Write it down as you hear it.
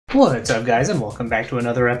What's up, guys, and welcome back to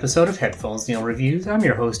another episode of Headphones Neil Reviews. I'm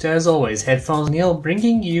your host, as always, Headphones Neil,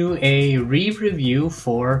 bringing you a re-review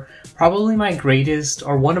for probably my greatest,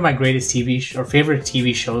 or one of my greatest favorite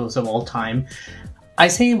TV shows of all time. I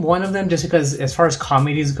say one of them just because, as far as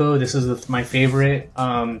comedies go, this is my favorite.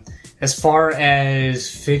 As far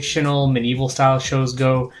as fictional, medieval-style shows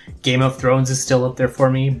go, Game of Thrones is still up there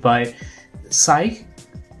for me, but Psych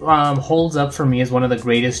holds up for me as one of the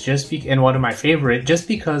greatest and one of my favorite just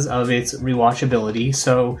because of its rewatchability.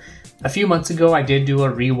 So a few months ago I did do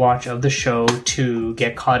a rewatch of the show to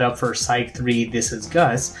get caught up for Psych 3 This Is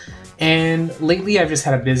Gus, and lately I've just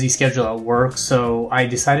had a busy schedule at work, so I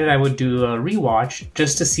decided I would do a rewatch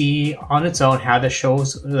just to see on its own how the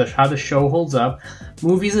show holds up,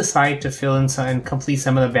 movies aside, to fill in and complete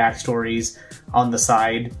some of the backstories on the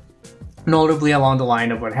side, notably along the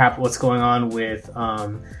line of what's going on with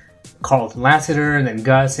Carlton Lassiter and then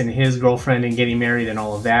Gus and his girlfriend and getting married and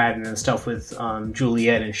all of that, and then stuff with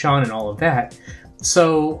Juliet and Sean and all of that.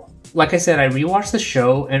 So, like I said, I rewatched the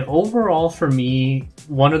show, and overall for me,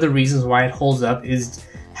 one of the reasons why it holds up is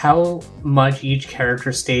how much each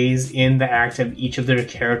character stays in the act of each of their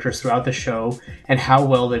characters throughout the show and how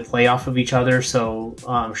well they play off of each other. So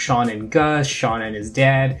Sean and Gus, Sean and his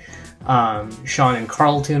dad, Sean and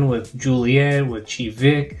Carlton with Juliet, with Chief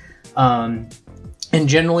Vic, and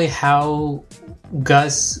generally how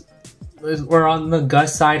Gus, or on the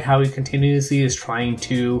Gus side, how he continuously is trying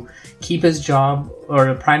to keep his job, or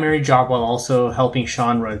a primary job, while also helping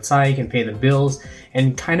Sean run Psych and pay the bills,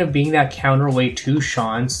 and kind of being that counterweight to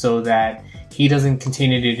Sean so that he doesn't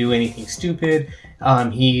continue to do anything stupid.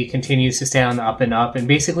 He continues to stay on the up and up and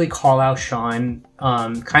basically call out Sean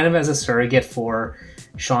kind of as a surrogate for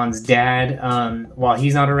Sean's dad while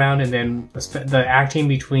he's not around. And then the acting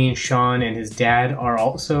between Sean and his dad are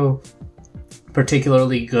also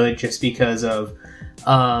particularly good just because of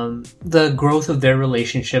the growth of their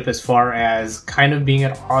relationship, as far as kind of being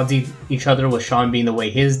at odds with each other, with Sean being the way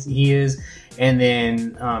he is, and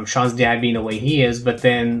then Sean's dad being the way he is, but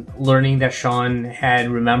then learning that Sean had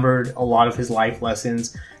remembered a lot of his life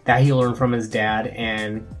lessons that he learned from his dad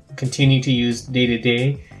and continued to use day to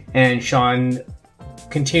day, and Sean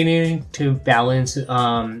continuing to balance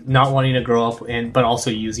not wanting to grow up but also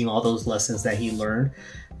using all those lessons that he learned,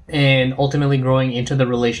 and ultimately growing into the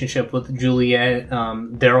relationship with Juliet.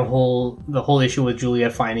 The whole issue with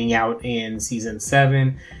Juliet finding out in season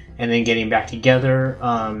 7 and then getting back together.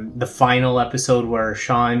 The final episode where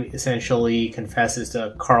Sean essentially confesses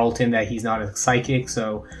to Carlton that he's not a psychic,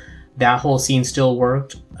 so that whole scene still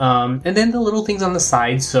worked. And then the little things on the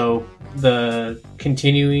side, so the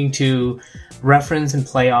continuing to reference and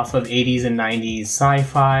play off of 80s and 90s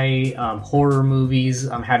sci-fi, horror movies,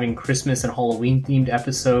 having Christmas and Halloween themed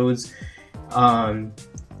episodes,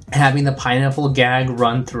 having the pineapple gag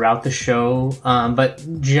run throughout the show, but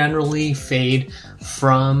generally fade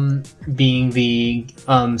from being the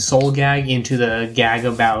soul gag into the gag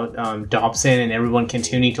about Dobson and everyone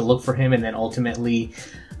continuing to look for him, and then ultimately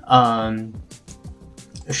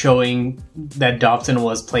showing that Dobson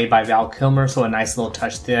was played by Val Kilmer, so a nice little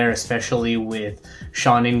touch there, especially with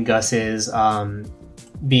Sean and Gus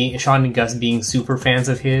being super fans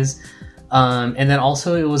of his. And then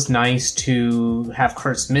also it was nice to have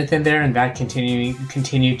Kurt Smith in there, and that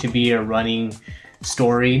continued to be a running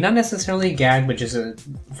story, not necessarily a gag, but just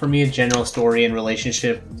for me, a general story and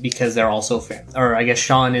relationship, because they're also or I guess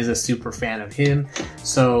Sean is a super fan of him,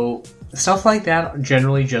 so stuff like that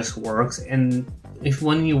generally just works. And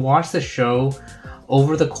when you watch the show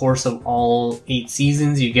over the course of all 8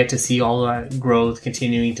 seasons, you get to see all that growth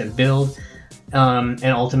continuing to build, and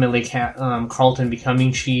ultimately Carlton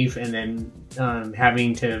becoming chief, and then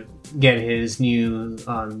having to get his new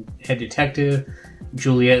head detective,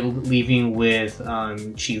 Juliet leaving with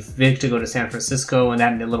Chief Vic to go to San Francisco, and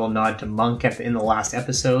that little nod to Monk in the last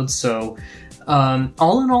episode. So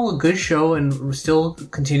all in all, a good show, and still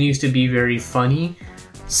continues to be very funny.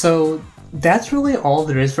 So that's really all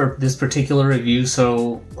there is for this particular review.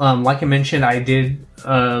 So like I mentioned, I did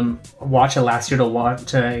watch it last year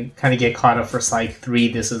to kind of get caught up for Psych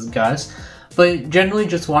 3 This Is Gus, but generally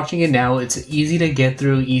just watching it now, it's easy to get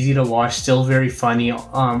through, easy to watch, still very funny.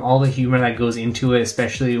 All the humor that goes into it,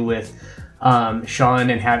 especially with Sean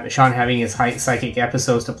having his psychic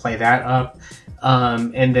episodes to play that up,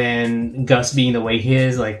 and then Gus being the way he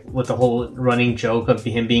is, like with the whole running joke of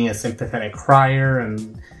him being a sympathetic crier,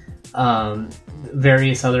 and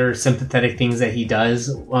various other sympathetic things that he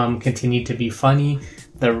does continue to be funny.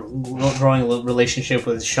 The growing relationship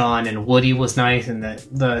with Sean and Woody was nice, and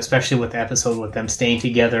especially with the episode with them staying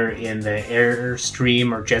together in the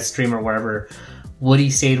Airstream or Jetstream or wherever Woody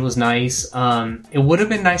stayed was nice. It would have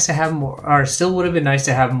been nice to have more, or still would have been nice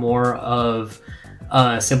to have more of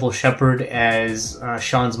Sybil Shepherd as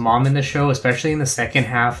Sean's mom in the show, especially in the second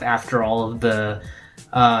half after all of the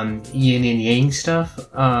yin and yang stuff,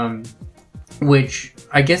 which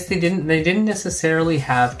I guess they didn't necessarily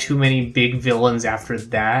have too many big villains after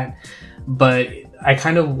that, but I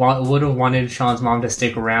kind of would have wanted Sean's mom to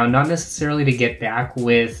stick around, not necessarily to get back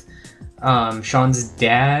with Sean's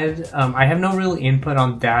dad. I have no real input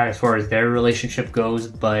on that as far as their relationship goes,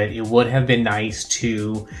 but it would have been nice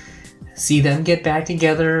to see them get back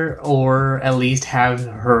together, or at least have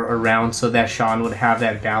her around so that Sean would have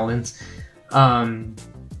that balance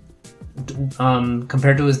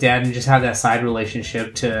compared to his dad, and just have that side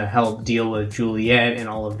relationship to help deal with Juliet and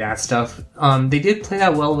all of that stuff. They did play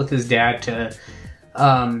that well with his dad to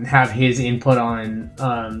have his input on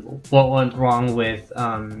what went wrong with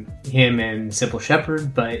him and Sybil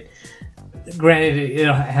Shepherd, but granted,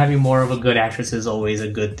 having more of a good actress is always a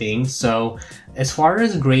good thing. So as far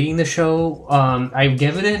as grading the show, I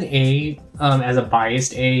give it an A, as a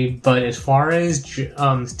biased A, but as far as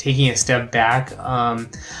taking a step back,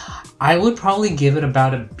 I would probably give it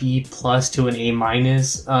about a B plus to an A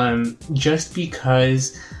minus, just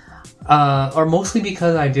because, or mostly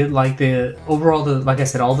because I did like the overall, like I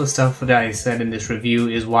said, all the stuff that I said in this review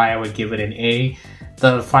is why I would give it an A.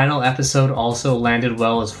 The final episode also landed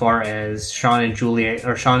well as far as Sean and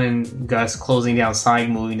Gus closing down Psych,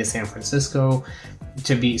 moving to San Francisco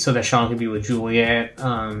so that Sean could be with Juliet,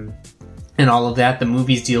 and all of that. The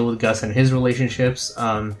movies deal with Gus and his relationships.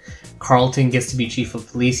 Carlton gets to be chief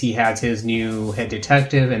of police. He has his new head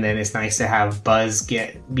detective, and then it's nice to have Buzz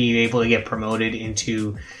be able to get promoted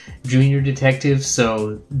into junior detective.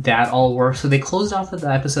 So that all works. So they closed off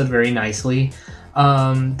the episode very nicely.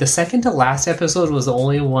 The second to last episode was the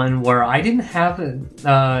only one where I didn't have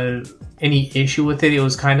any issue with it. It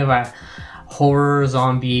was kind of a horror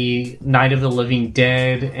zombie, Night of the Living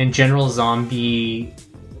Dead, and general zombie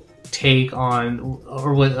take on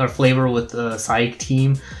or flavor with the Psych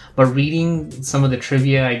team. But reading some of the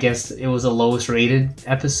trivia, I guess it was the lowest rated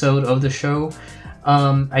episode of the show.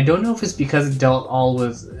 I don't know if it's because it dealt all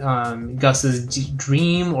with Gus's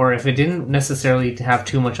dream, or if it didn't necessarily have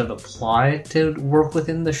too much of the plot to work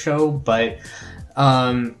within the show, but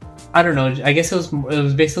I don't know. I guess it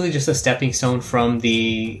was basically just a stepping stone from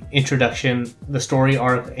the introduction, the story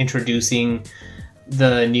arc introducing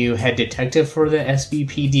the new head detective for the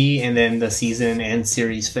SBPD, and then the season and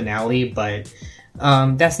series finale, but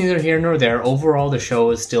that's neither here nor there. Overall, the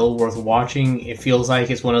show is still worth watching. It feels like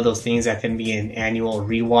it's one of those things that can be an annual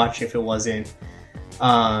rewatch if it wasn't...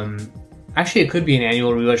 actually, it could be an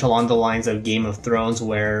annual rewatch along the lines of Game of Thrones,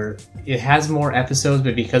 where it has more episodes,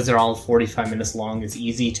 but because they're all 45 minutes long, it's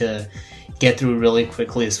easy to get through really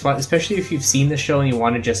quickly, especially if you've seen the show and you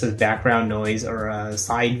want it just as background noise or a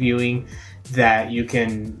side viewing, that you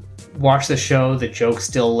can watch the show, the jokes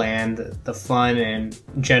still land, the fun and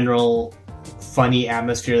general funny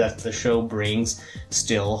atmosphere that the show brings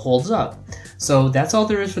still holds up. So that's all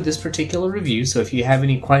there is for this particular review. So if you have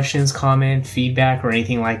any questions, comment, feedback, or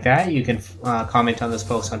anything like that, you can comment on this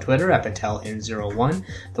post on Twitter at PatelN01.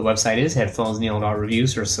 The website is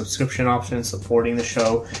headphonesneil.reviews for subscription options, supporting the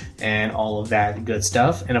show, and all of that good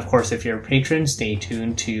stuff. And of course, if you're a patron, stay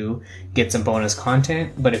tuned to get some bonus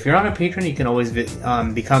content. But if you're on a patron, you can always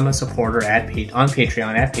become a supporter on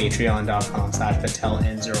Patreon at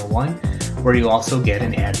patreon.com/PatelN01, where you also get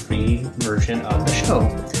an ad-free version of the show.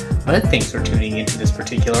 But thanks for tuning into this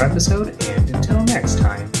particular episode, and until next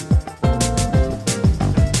time.